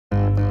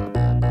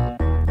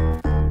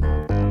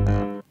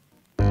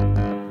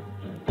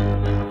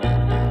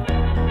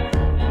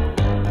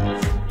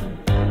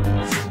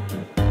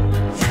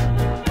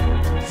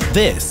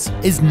This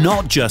is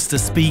not just a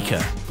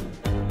speaker.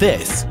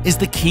 This is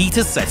the key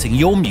to setting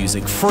your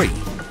music free.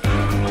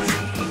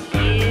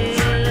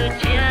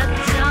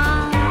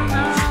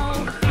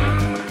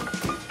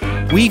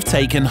 We've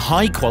taken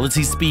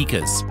high-quality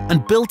speakers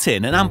and built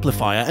in an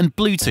amplifier and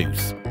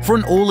Bluetooth for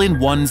an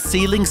all-in-one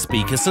ceiling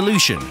speaker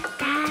solution.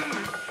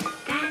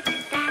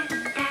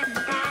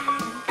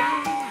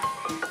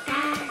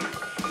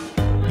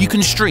 You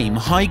can stream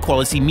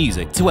high-quality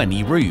music to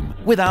any room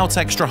without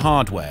extra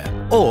hardware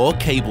or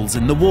cables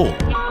in the wall.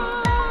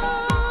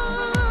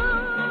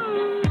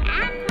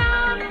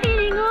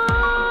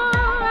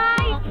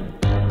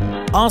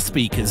 Our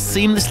speakers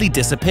seamlessly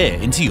disappear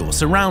into your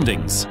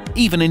surroundings,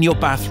 even in your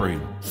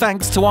bathroom,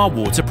 thanks to our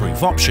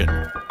waterproof option.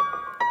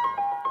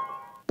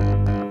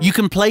 You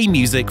can play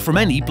music from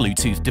any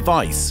Bluetooth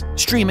device,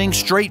 streaming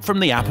straight from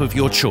the app of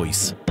your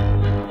choice.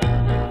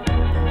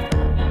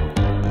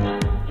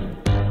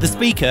 The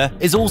speaker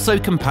is also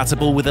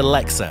compatible with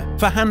Alexa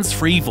for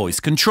hands-free voice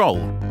control.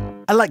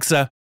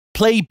 Alexa,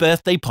 play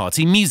birthday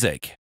party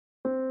music.